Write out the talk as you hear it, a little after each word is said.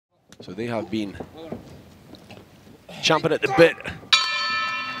So they have been champing at the bit.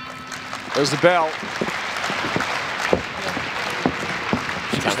 There's the bell.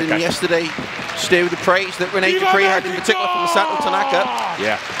 Just in yesterday, Stu, the praise that Rene Dupree had in particular from Masato Tanaka.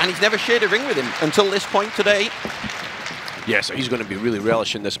 Yeah. And he's never shared a ring with him until this point today. Yeah, so he's going to be really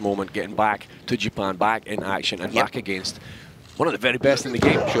relishing this moment, getting back to Japan, back in action, and back against one of the very best in the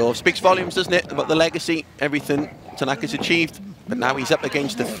game. Sure, speaks volumes, doesn't it, about the legacy, everything Tanaka's achieved. But now he's up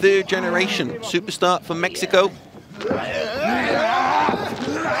against the third-generation superstar from Mexico.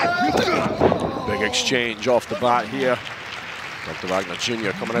 Big exchange off the bat here. Dr. Wagner Jr.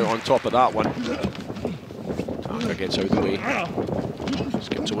 coming out on top of that one. Tanaka gets out of the way.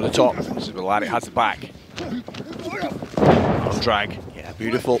 Skips over the top. This is where Larry has the back. Arm drag. Yeah,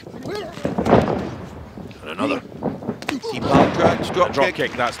 beautiful. And another. Deep arm drag, drop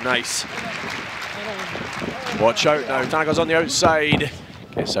kick. That's nice. Watch out now. Tanaka's on the outside.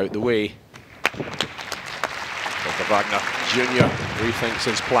 Gets out the way. Dr. Wagner Jr. rethinks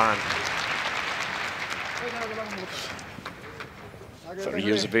his plan. 30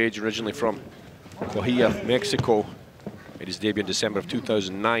 years of age, originally from Guajira, Mexico. Made his debut in December of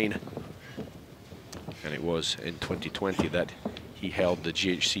 2009. And it was in 2020 that he held the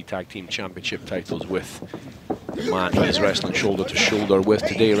GHC Tag Team Championship titles with the man he is wrestling shoulder to shoulder with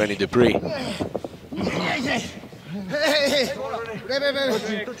today, Rene Dupree.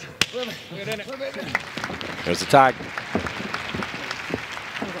 There's the tag.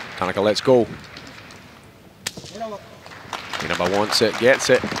 Tanaka lets go. Inaba wants it, gets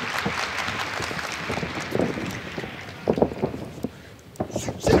it.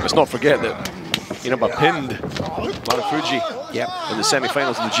 Let's not forget that Inaba pinned Marufuji in the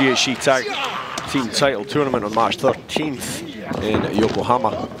semi-finals of the GHC Tag Team title tournament on March 13th in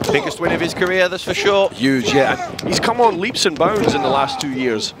Yokohama. Biggest win of his career, that's for sure. Huge, yeah. He's come on leaps and bounds in the last 2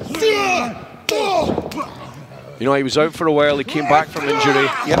 years. You know, he was out for a while, he came back from injury.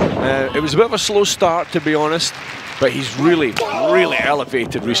 It was a bit of a slow start, to be honest, but he's really, really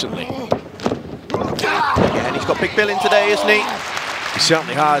elevated recently. Yeah, and he's got big billing today, isn't he? He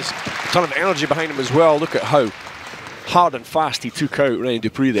certainly has. A ton of energy behind him as well. Look at how hard and fast he took out Rene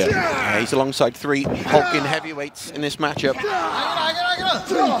Dupree there. Yeah, he's alongside 3 hulking heavyweights in this matchup.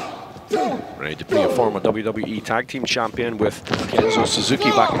 Rene Dupree, a former WWE Tag Team Champion with Kenzo Suzuki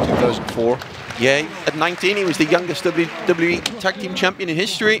back in 2004. Yeah, at 19 he was the youngest WWE Tag Team Champion in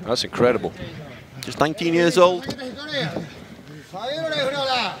history. That's incredible. Just 19 years old.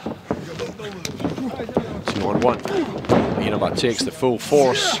 2-on-1. Inaba takes the full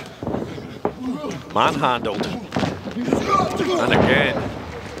force. Manhandled. And again.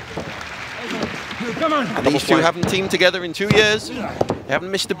 And these two haven't teamed together in 2 years. They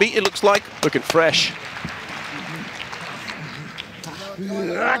haven't missed a beat, it looks like. Looking fresh.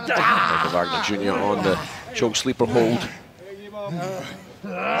 Dr. Wagner Jr. on the choke sleeper hold.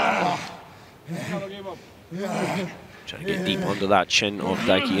 Trying to get deep under that chin of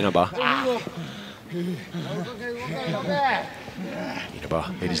Daiki Inaba.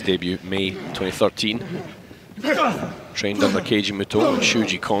 Inaba made his debut May 2013. Trained under Keiji Muto and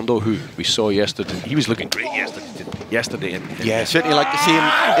Shuji Kondo, who we saw yesterday. He was looking great yesterday. Yeah, certainly like to see him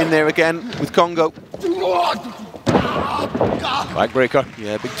in there again with Kongo. Backbreaker.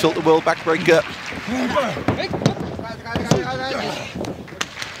 Yeah, big tilt-the-world backbreaker.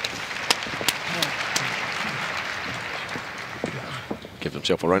 Give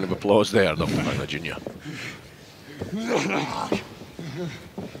himself a round of applause there, Dr. Wagner Jr.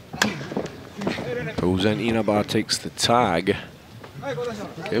 Pulls in, Inaba takes the tag.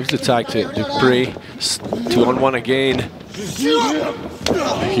 Gives the tag to Dupree. 2-on-1 again.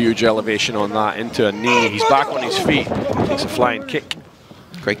 Huge elevation on that into a knee. He's back on his feet. Takes a flying kick.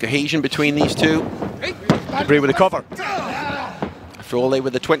 Great cohesion between these two. Dupree with a cover. After all, they were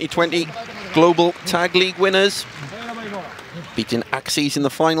the 2020 Global Tag League winners. Beating Axis in the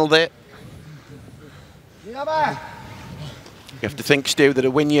final there. You have to think, Stu, that a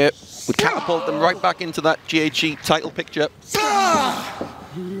win here would catapult them right back into that GHC title picture.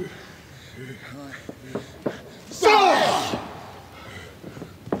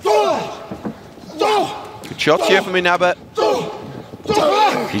 Good shots here from Inaba.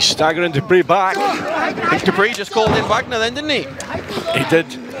 He's staggering Dupree back. I think Dupree just called in Wagner then, didn't he? He did.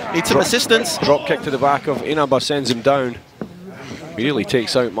 Needs some assistance. Drop kick to the back of Inaba sends him down. Immediately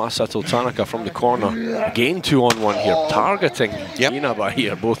takes out Masato Tanaka from the corner. Again 2-on-1 here, targeting Inaba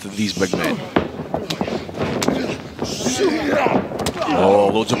here, both of these big men. Oh,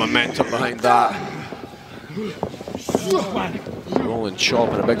 loads of momentum behind that. Rolling chop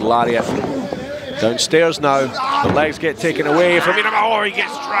and a big lariat. Downstairs now, the legs get taken away from Inaba. Oh, he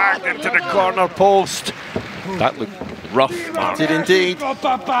gets dragged into the corner post. That looked rough, Mark. Did indeed.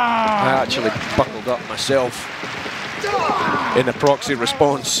 I actually buckled up myself in the proxy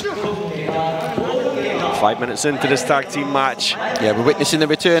response. 5 minutes into this tag team match. Yeah, we're witnessing the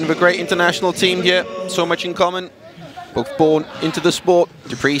return of a great international team here. So much in common. Both born into the sport.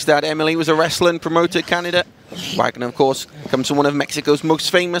 Dupree's dad, Emily, was a wrestling promoter candidate. Wagner, of course, comes from one of Mexico's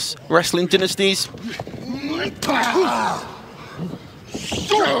most famous wrestling dynasties.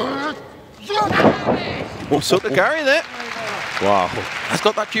 Also to carry there. Wow. Has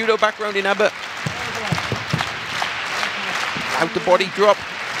got that judo background in Inaba. Out the body drop.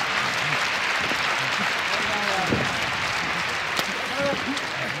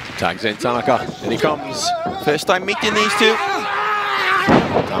 Tags in Tanaka, and he comes. First time meeting these two.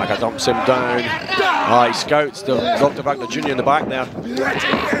 Tanaka dumps him down. Ah, he scouts Dr. Wagner Jr. in the back there.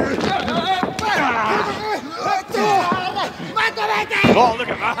 Oh, look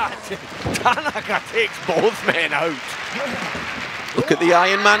at that! Tanaka takes both men out. Look at the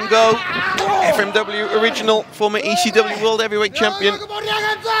Iron Man go. FMW original, former ECW World Heavyweight Champion.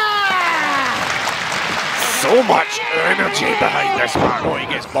 So much energy behind this man. Oh, he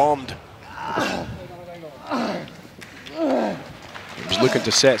gets bombed. He was looking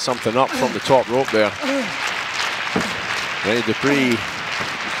to set something up from the top rope there. Rennie Dupree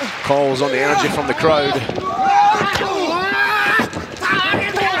calls on the energy from the crowd.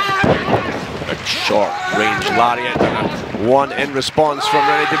 A short range lariat and one in response from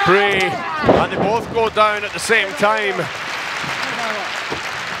Rennie Dupree. And they both go down at the same time.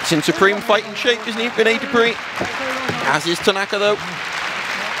 It's in supreme fighting shape, isn't he, Rennie Dupree? As is Tanaka, though.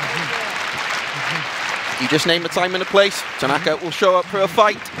 You just name a time and a place. Tanaka will show up for a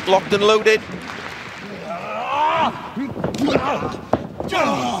fight, locked and loaded.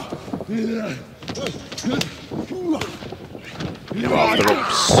 Now off the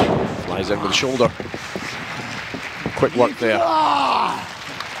ropes. Flies in with the shoulder. Quick work there.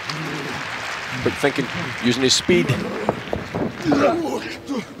 Quick thinking, using his speed.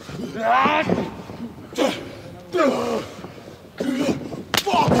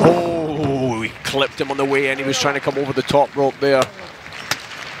 Oh, he clipped him on the way in. He was trying to come over the top rope there.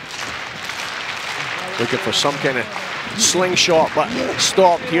 Looking for some kind of slingshot, but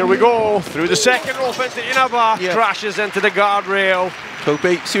stopped. Here we go. Through the second rope into Inaba. Yep. Crashes into the guardrail.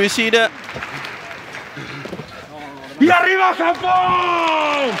 Tope suicida.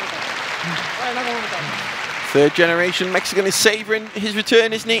 Third generation Mexican is savouring his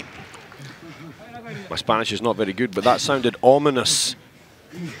return, isn't he? My Spanish is not very good, but that sounded ominous.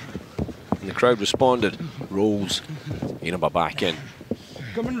 And the crowd responded. Rolls Inaba back in.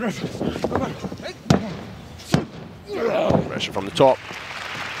 Pressure from the top.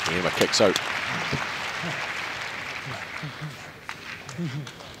 Inaba kicks out.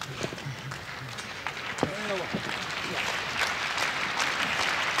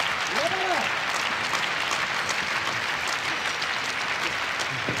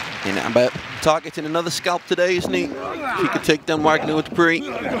 Inaba targeting another scalp today, isn't he? If he could take down Wagner or Dupree.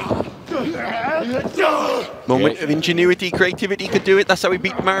 Moment of ingenuity, creativity, could do it. That's how he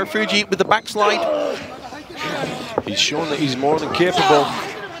beat Marufuji with the backslide. He's shown that he's more than capable.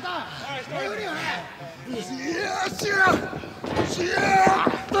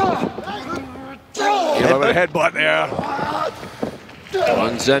 Inaba with a headbutt there.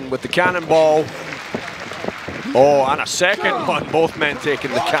 Runs in with the cannonball. Oh, and a second one. Both men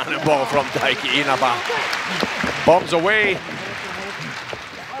taking the cannonball from Daiki Inaba. Bombs away.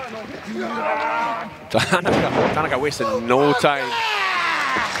 Tanaka wasting no time.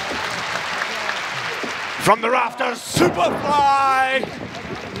 From the rafters, Superfly!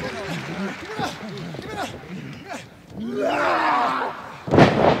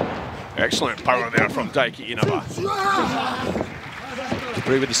 Excellent power there from Daiki Inaba.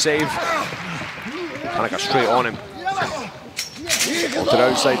 Dupree with the save. Tanaka straight on him. To the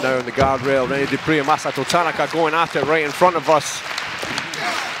outside now on the guardrail. Rennie Dupree and Masato Tanaka going at it right in front of us.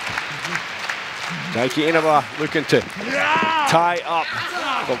 Daiki Inaba looking to tie up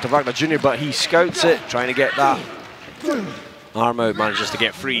Dr. Wagner Jr., but he scouts it, trying to get that arm out, manages to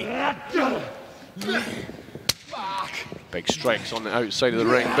get free. Big strikes on the outside of the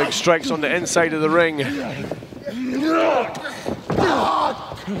ring, big strikes on the inside of the ring.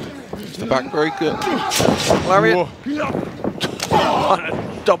 It's the backbreaker. Lariat. And a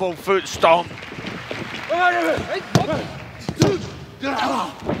double foot stomp.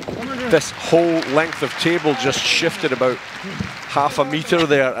 This whole length of table just shifted about half a meter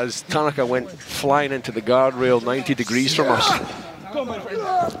there as Tanaka went flying into the guardrail 90 degrees from us.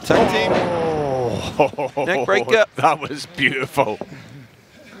 Tag team. Oh. Neck breaker. That was beautiful.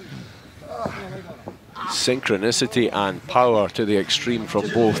 Synchronicity and power to the extreme from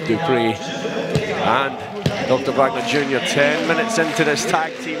both Dupree and Dr. Wagner Jr. 10 minutes into this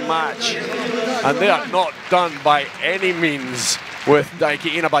tag team match, and they are not done by any means with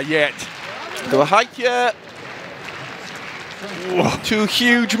Daiki Inaba yet. To a height here. Two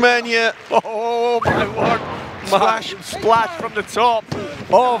huge men here. Oh my word. Splash from the top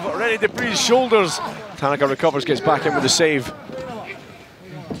of René Dupree's shoulders. Tanaka recovers, gets back in with the save.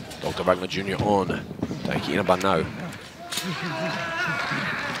 Dr. Wagner Jr. on. Daiki Inaba now.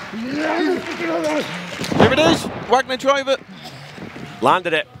 Here it is. Wagner driver.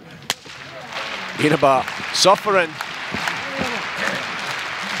 Landed it. Inaba suffering.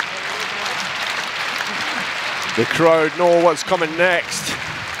 The crowd know what's coming next.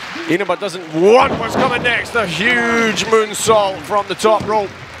 Inaba doesn't want what's coming next. A huge moonsault from the top rope.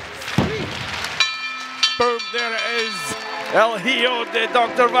 Boom, there it is. El Hijo de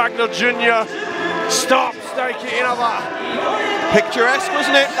Dr. Wagner Jr. stops Daiki Inaba. Picturesque,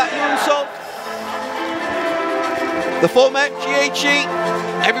 wasn't it, that moonsault? The former GHC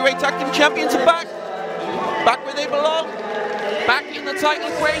heavyweight tag team champions are back. Back where they belong. Back in the title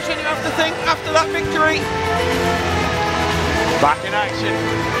equation, you have to think, after that victory. Back in action.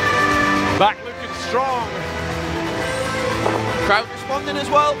 Back looking strong. Crowd responding as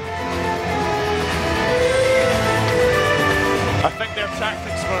well. I think their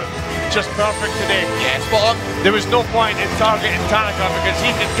tactics were just perfect today. Yeah, spot on. There was no point in targeting Tanaka because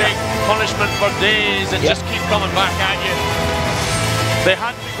he can take punishment for days and just keep coming back at you. They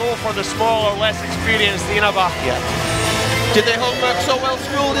had to go for the smaller, less experienced Inaba. Yeah. Did their homework so well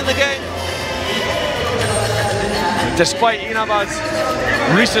schooled in the game? Despite Inaba's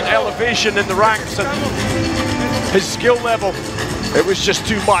recent elevation in the ranks and his skill level, it was just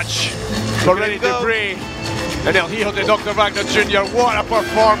too much for René Dupree. And El Hijo de Dr. Wagner Jr., what a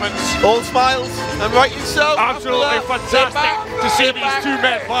performance. All smiles, and rightly so. Absolutely fantastic to see these two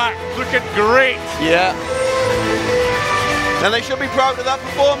men back, looking great. Yeah. And they should be proud of that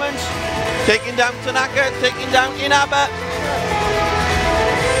performance. Taking down Tanaka, taking down Inaba.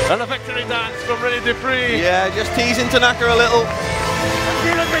 And a victory dance from René Dupree. Yeah, just teasing Tanaka a little.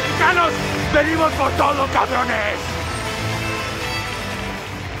 Aquí los mexicanos venimos por todo, cabrones.